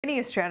Many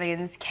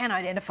Australians can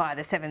identify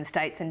the 7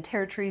 states and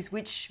territories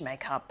which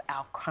make up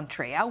our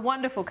country, our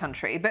wonderful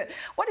country. But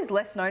what is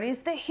less known is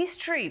the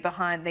history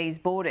behind these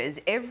borders.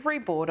 Every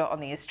border on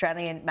the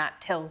Australian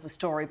map tells a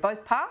story,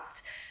 both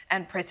past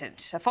and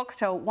present. A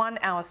Foxtel 1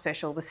 hour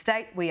special, The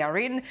State We Are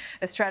In,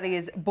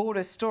 Australia's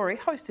Border Story,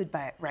 hosted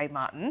by Ray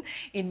Martin,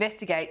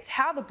 investigates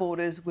how the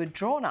borders were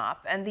drawn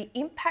up and the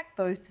impact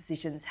those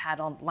decisions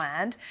had on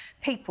land,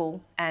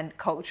 people and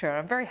culture.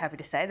 I'm very happy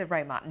to say that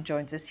Ray Martin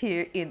joins us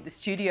here in the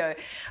studio.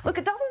 Look,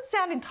 it doesn't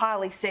sound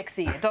entirely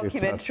sexy, a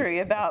documentary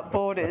about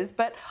borders,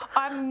 but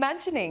I'm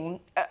imagining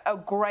a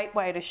great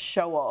way to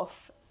show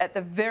off, at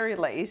the very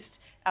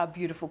least, our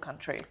beautiful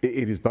country.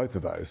 It is both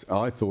of those.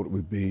 I thought it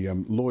would be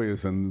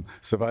lawyers and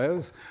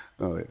surveyors.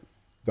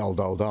 Dull,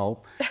 dull,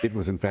 dull. It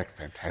was in fact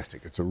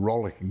fantastic. It's a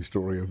rollicking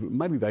story of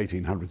maybe the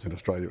 1800s in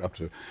Australia up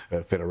to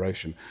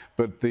Federation.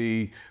 But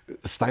the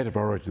state of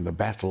origin, the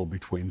battle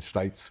between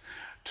states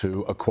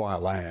to acquire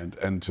land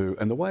and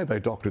the way they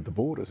doctored the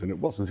borders, and it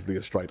wasn't simply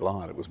a straight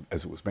line, it was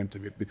as it was meant to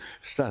be. It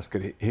starts to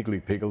get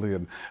higgledy-piggledy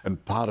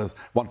and part of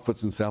one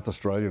foot's in South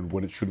Australia and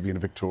when it should be in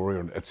Victoria,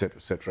 and etc.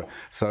 etc.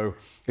 So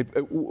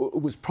it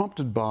was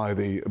prompted by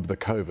the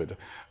COVID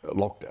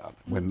lockdown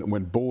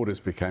when borders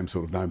became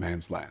sort of no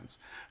man's lands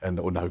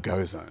or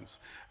no-go zones,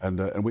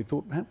 and we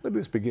thought, where did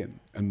this begin?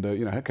 And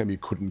how come you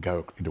couldn't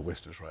go into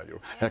West Australia?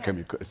 Or how come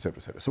you could, etc.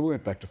 etc. So we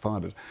went back to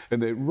find it,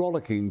 and they're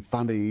rollicking,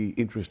 funny,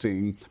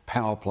 interesting,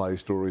 power play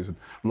stories, and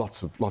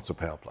lots of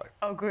power play.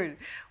 Oh, good.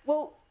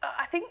 Well,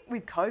 I think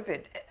with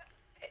COVID,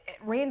 it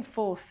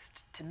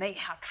reinforced to me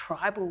how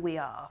tribal we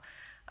are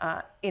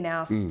in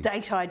our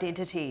state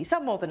identity,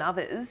 some more than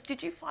others.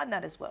 Did you find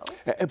that as well?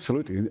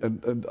 Absolutely.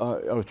 And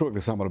I was talking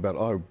to someone about,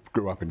 I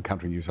grew up in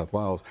country New South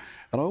Wales,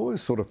 and I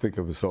always sort of think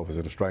of myself as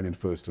an Australian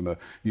first and a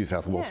New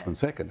South Welshman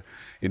second.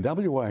 In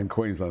WA and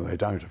Queensland, they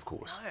don't, of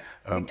course.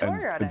 No.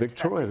 Victoria, and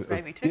Victoria,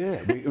 maybe too.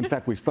 Yeah. In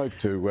fact, we spoke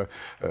to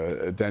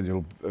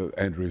Daniel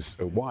Andrews'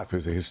 wife,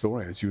 who's a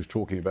historian. She was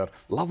talking about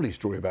a lovely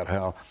story about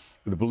how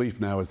the belief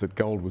now is that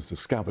gold was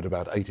discovered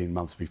about 18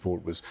 months before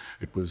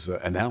it was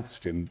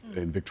announced in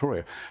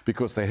Victoria,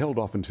 because they held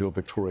off until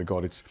Victoria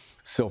got its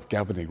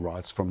self-governing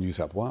rights from New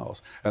South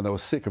Wales, and they were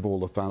sick of all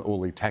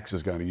the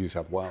taxes going to New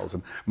South Wales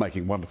and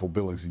making wonderful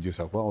buildings in New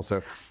South Wales.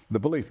 So the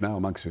belief now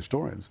amongst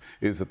historians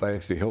is that they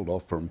actually held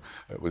off from,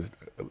 it was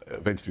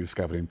eventually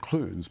discovered in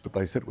Clunes, but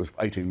they said it was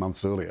 18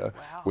 months earlier.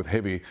 Wow. With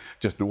heavy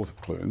just north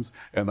of Clunes,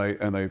 and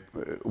they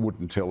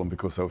wouldn't tell them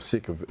because they were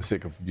sick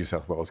of New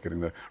South Wales getting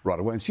the right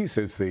away. And she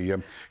says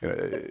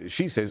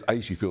she says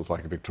she feels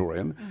like a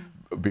Victorian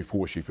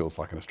before she feels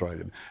like an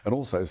Australian, and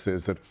also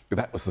says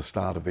that was the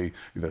start of the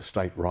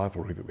state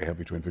rivalry that we have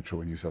between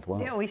Victoria and New South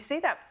Wales. Yeah, we see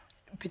that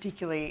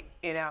particularly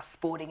in our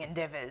sporting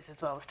endeavours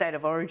as well, state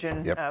of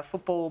origin,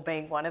 football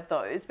being one of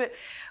those, but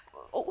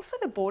also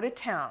the border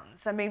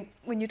towns. I mean,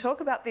 when you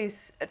talk about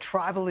this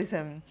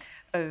tribalism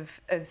of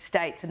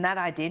states and that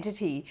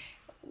identity,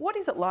 what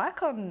is it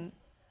like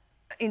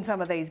in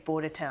some of these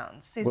border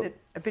towns? Is it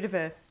a bit of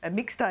a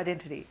mixed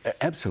identity?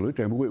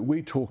 Absolutely. I mean,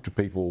 we talk to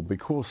people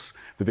because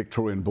the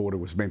Victorian border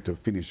was meant to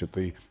finish at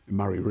the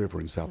Murray River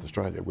in South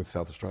Australia, with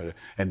South Australia,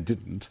 and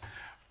didn't.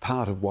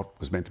 Part of what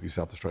was meant to be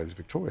South Australia's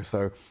Victoria.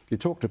 So you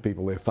talk to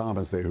people, they're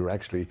farmers there who are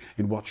actually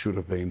in what should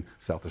have been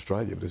South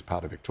Australia, but is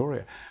part of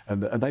Victoria,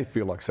 and they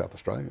feel like South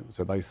Australians.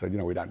 So they say,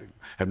 we don't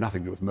have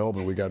nothing to do with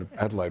Melbourne. We go to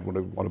Adelaide, want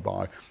to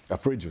buy a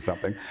fridge or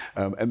something,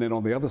 and then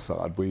on the other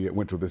side, we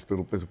went to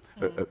there's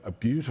a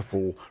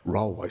beautiful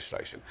railway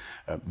station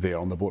there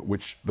on the border,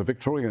 which the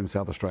Victorian and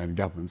South Australian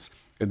governments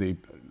in the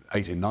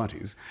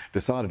 1890s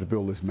decided to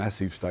build this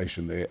massive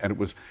station there, and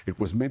it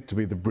was meant to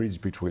be the bridge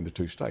between the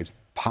two states.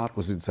 Part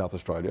was in South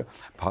Australia,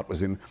 part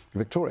was in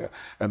Victoria,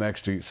 and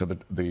actually, so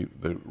the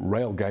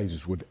rail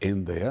gauges would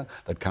end there.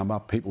 They'd come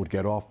up, people would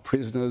get off,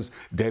 prisoners,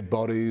 dead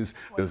bodies.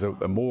 Wow. There's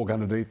a morgue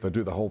underneath. They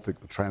do the whole thing,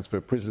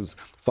 transfer prisoners,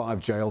 5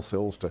 jail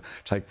cells to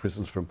take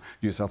prisoners from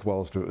New South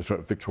Wales to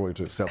Victoria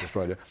to South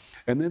Australia,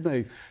 and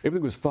then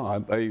everything was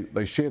fine.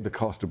 They shared the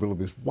cost of building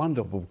this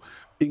wonderful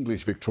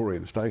English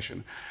Victorian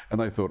station, and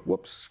they thought,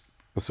 whoops,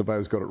 the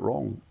surveyors got it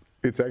wrong.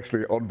 It's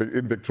actually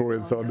in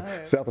Victorian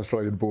side, South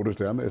Australian borders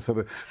down there.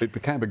 So it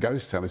became a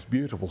ghost town. This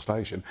beautiful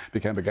station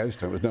became a ghost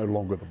town. It was no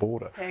longer at the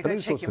border. Yeah, and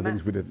these sorts of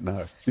things we didn't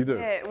know. You do.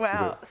 Yeah,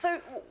 wow. You do. So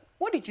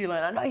what did you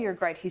learn? I know you're a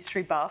great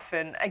history buff,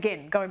 and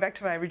again, going back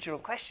to my original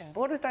question,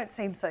 borders don't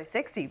seem so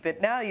sexy,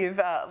 but now you've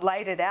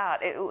laid it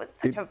out. It was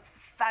such a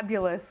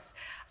fabulous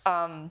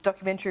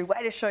documentary,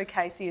 way to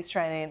showcase the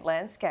Australian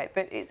landscape.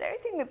 But is there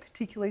anything that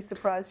particularly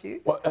surprised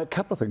you? Well, a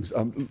couple of things.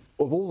 Of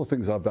all the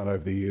things I've done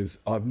over the years,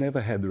 I've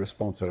never had the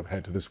response that I've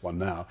had to this one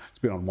now. It's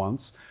been on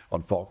once,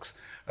 on Fox,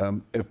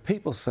 of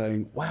people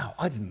saying, wow,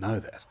 I didn't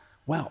know that.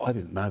 wow, I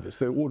didn't know this.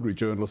 They're ordinary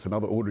journalists and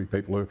other ordinary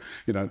people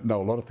who,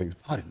 know a lot of things.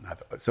 I didn't know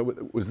that. So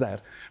it was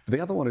that. But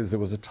the other one is there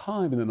was a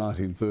time in the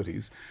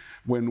 1930s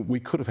when we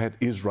could have had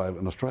Israel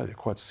and Australia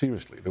quite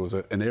seriously. There was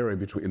an area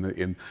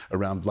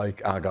around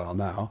Lake Argyle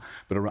now,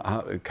 but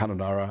around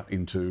Kununurra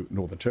into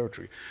Northern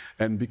Territory.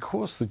 And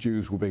because the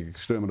Jews were being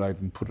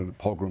exterminated and put in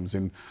pogroms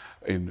in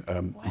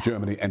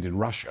Germany and in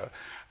Russia,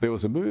 there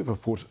was a move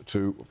afoot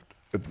to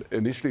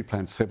initially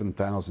plant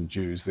 7,000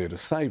 Jews there to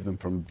save them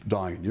from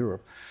dying in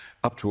Europe,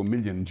 up to 1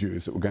 million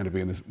Jews that were going to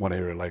be in this one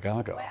area, Lake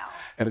Argyle. Wow.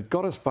 And it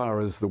got as far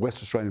as the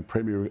West Australian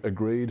Premier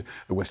agreed,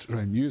 the West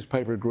Australian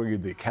newspaper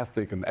agreed, the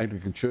Catholic and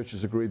Anglican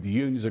churches agreed, the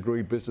unions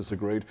agreed, business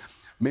agreed.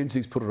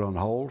 Menzies put it on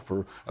hold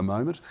for a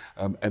moment,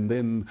 and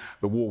then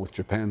the war with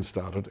Japan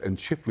started, and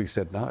Chifley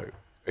said no.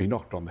 He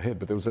knocked on the head,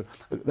 but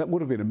that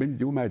would have been 1 million.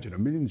 You imagine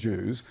 1 million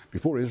Jews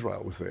before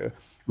Israel was there,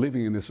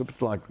 living in this, a bit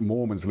like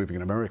Mormons living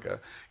in America,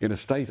 in a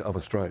state of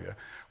Australia.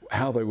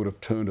 How they would have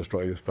turned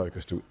Australia's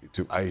focus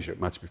to Asia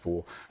much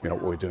before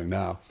what we're doing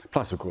now.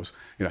 Plus, of course,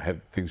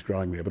 had things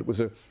growing there.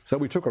 But so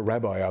we took a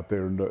rabbi out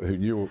there who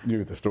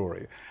knew the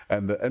story,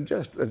 and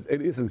just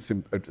it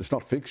isn't. It's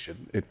not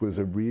fiction. It was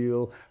a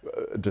real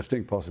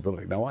distinct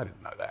possibility. No, I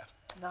didn't know that.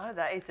 No,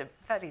 that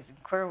is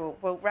incredible.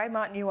 Well, Ray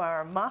Martin, you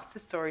are a master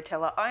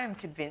storyteller. I am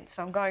convinced.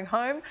 I'm going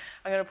home.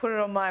 I'm going to put it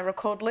on my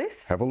record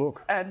list. Have a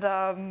look.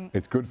 And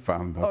it's good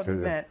fun, I'll tell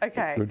you.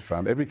 Okay. Good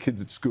fun. Every kid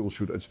at school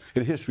should.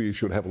 In history, you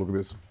should have a look at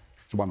this.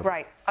 It's wonderful.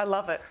 Great. I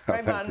love it.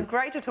 Ray Martin,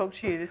 great to talk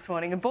to you this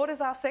morning. And borders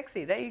are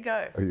sexy. There you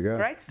go. There you go.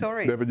 Great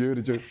stories. Never knew,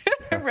 did you?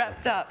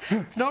 Wrapped up.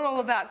 It's not all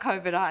about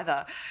COVID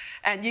either.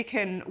 And you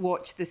can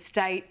watch The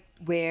State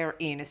We're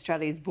in,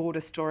 Australia's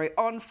border story,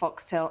 on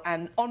Foxtel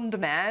and on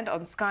demand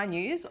on Sky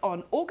News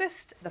on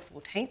August the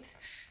 14th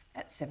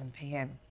at 7 p.m.